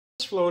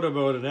Float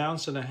about 1.5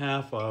 ounces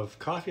of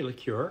coffee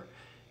liqueur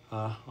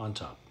on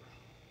top.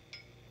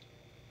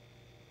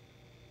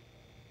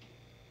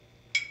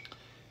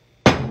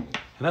 And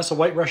that's a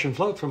White Russian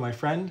float from my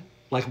friend,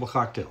 Likeable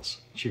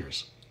Cocktails.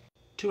 Cheers.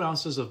 2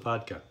 ounces of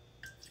vodka.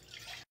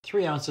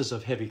 3 ounces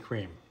of heavy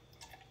cream.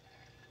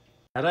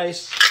 Add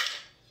ice.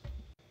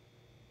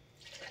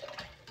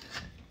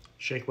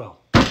 Shake well.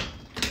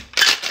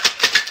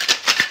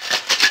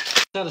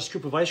 Add a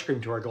scoop of ice cream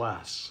to our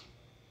glass.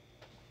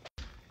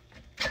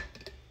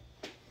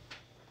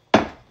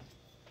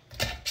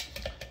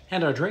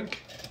 And our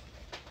drink.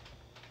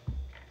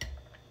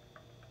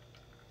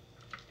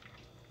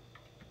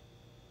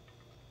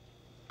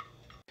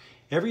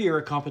 Every year,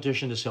 a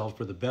competition is held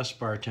for the best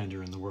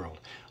bartender in the world.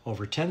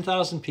 Over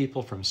 10,000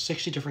 people from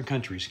 60 different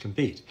countries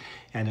compete.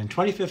 And in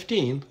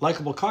 2015,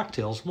 Likeable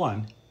Cocktails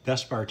won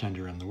Best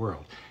Bartender in the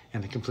World,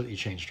 and it completely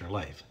changed her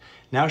life.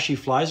 Now she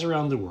flies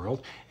around the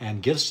world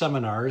and gives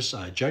seminars,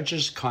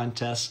 judges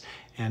contests,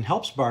 and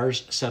helps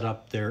bars set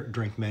up their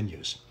drink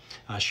menus.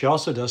 She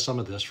also does some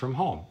of this from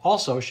home.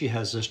 Also, she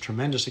has this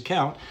tremendous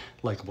account,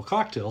 Likeable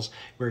Cocktails,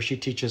 where she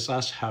teaches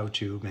us how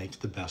to make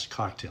the best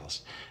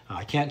cocktails.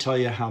 I can't tell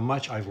you how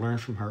much I've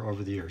learned from her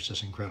over the years.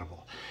 It's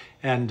incredible.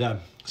 And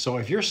so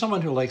if you're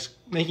someone who likes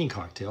making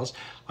cocktails,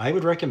 I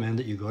would recommend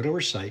that you go to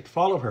her site,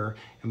 follow her,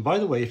 and by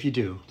the way, if you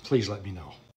do, please let me know.